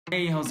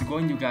Hey, how's it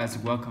going, you guys?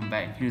 Welcome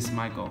back. Here's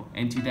Michael,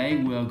 and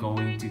today we're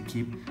going to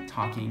keep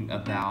talking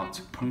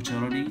about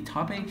punctuality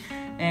topic.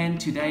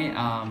 And today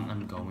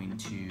I'm going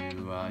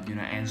to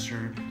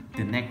answer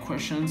the next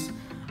questions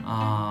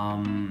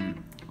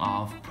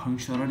of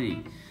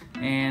punctuality.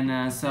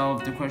 And so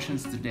the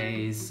questions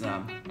today is: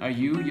 are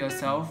you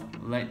yourself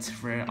late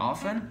very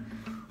often?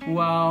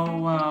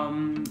 Well,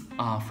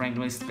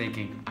 frankly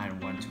speaking, I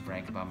don't want to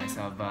brag about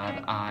myself,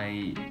 but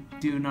I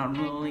do not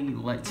really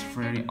late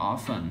very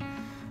often.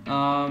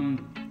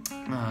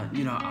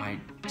 I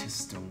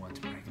just don't want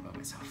to brag about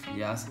myself.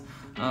 Yes.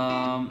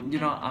 But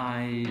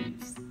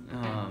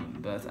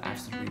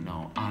absolutely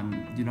no.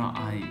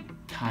 I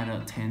kind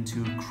of tend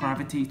to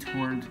gravitate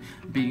toward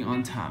being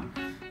on time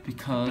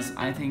because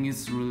I think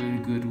it's really a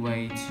good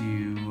way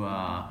to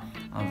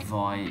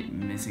avoid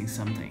missing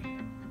something.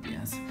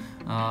 Yes.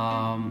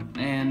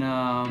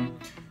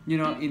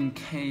 In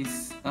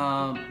case,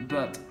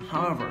 but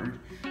however,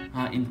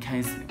 in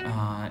case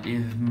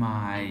if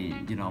my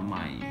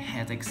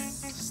headache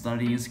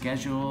studying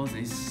schedule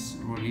is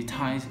really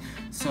tight,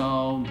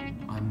 so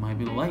I might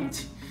be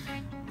late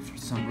for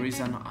some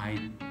reason. I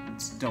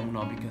don't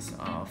know, because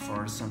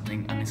for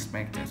something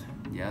unexpected.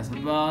 Yes,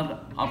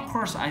 but of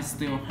course I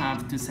still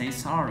have to say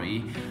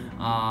sorry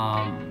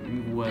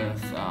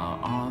with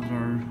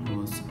other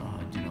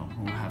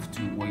who have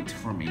to wait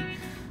for me.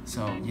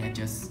 So yeah,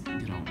 just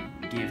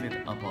give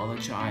it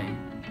apologize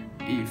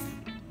if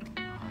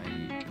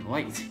I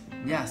late.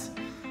 Yes.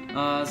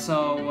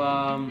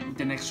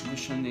 The next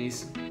question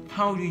is: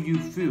 how do you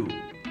feel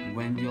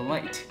when you're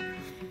late?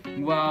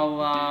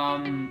 Well,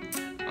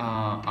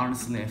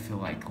 honestly, I feel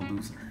like a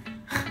loser.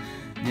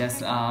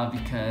 Yes,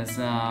 because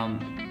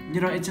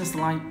it's just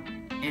like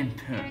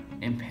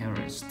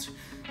embarrassed.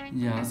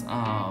 Yes.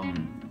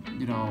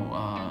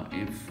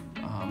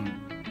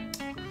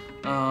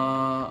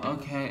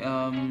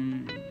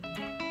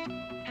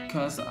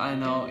 Because I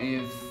know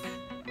if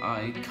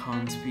I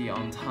can't be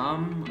on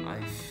time,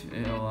 I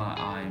feel like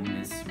I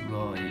miss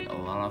really a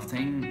lot of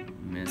things.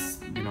 Miss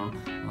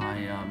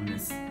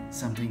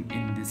something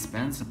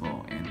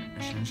indispensable and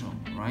essential,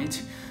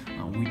 right?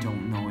 We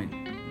don't know it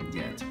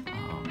yet.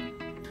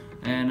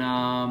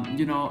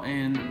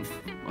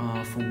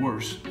 For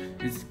worse,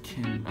 it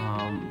can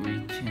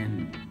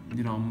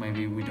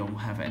maybe we don't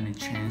have any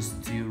chance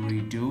to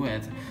redo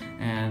it,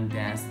 and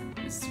that's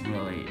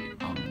really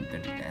the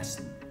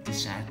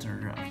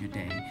disaster of your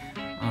day.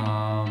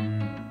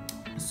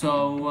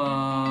 So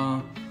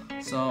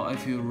I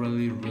feel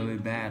really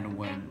bad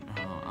when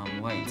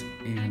I'm late,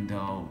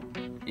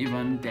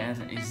 even that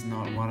is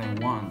not what I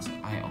want.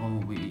 I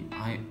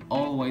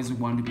always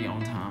want to be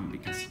on time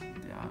because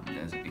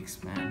that's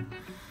expand.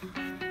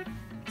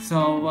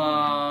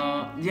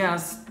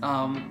 Yes.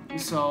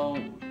 So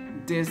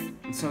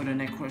the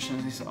next question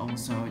is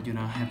also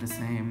have the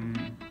same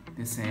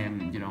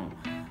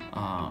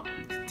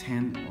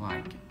content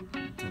like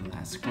the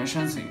last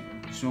questions.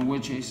 So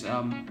which is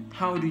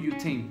how do you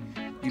think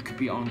you could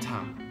be on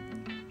time?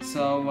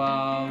 So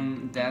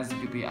that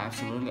could be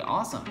absolutely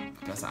awesome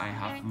because I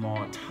have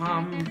more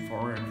time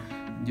for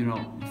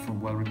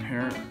well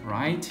prepared,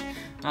 right?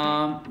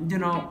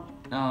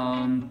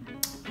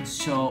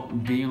 So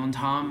being on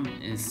time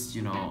is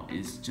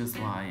just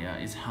like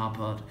it's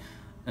helped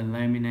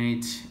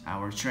eliminate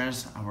our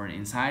stress, our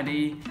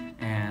anxiety,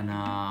 and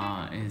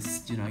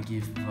it's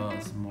give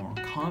us more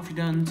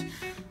confidence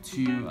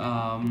to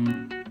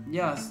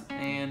yes.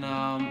 And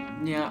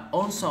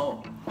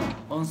also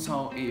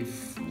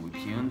if we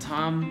be on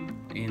time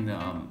in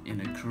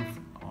a group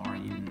or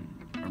in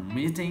a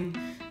meeting,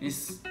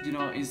 it's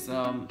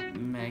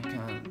make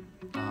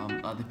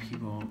other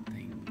people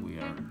think we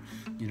are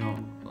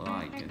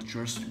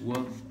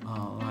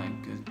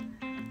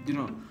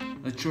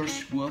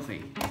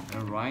trustworthy,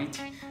 right?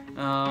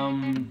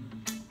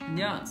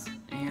 Yes,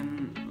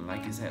 and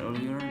like I said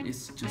earlier,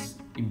 it's just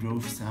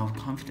improve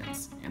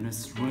self-confidence, and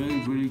it's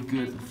really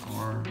good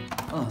for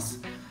us.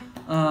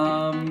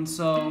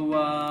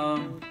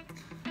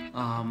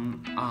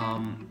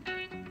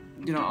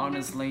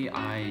 Honestly,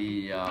 I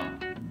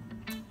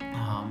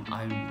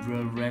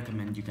really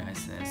recommend you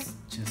guys this.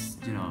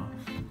 Just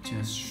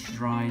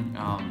try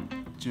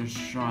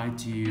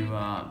to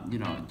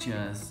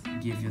just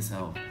give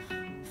yourself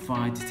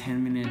 5 to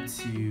 10 minutes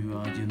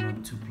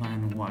to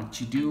plan what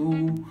you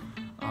do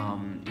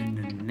in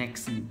the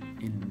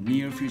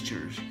near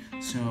future.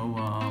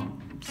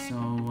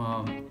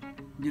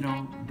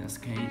 That's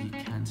okay, you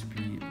can't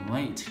be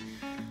late.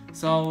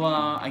 So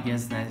I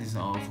guess that is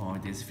all for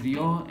this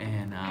video,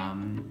 and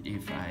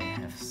if I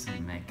have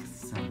make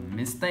some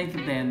mistake,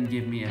 then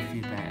give me a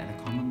feedback at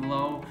the comment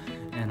below,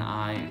 and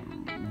I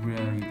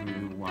really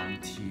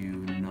want to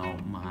know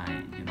my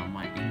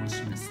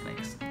English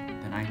mistakes,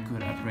 then I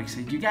could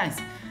appreciate you guys.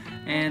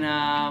 And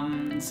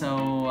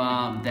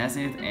that's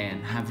it,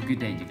 and have a good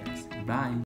day, you guys. Bye.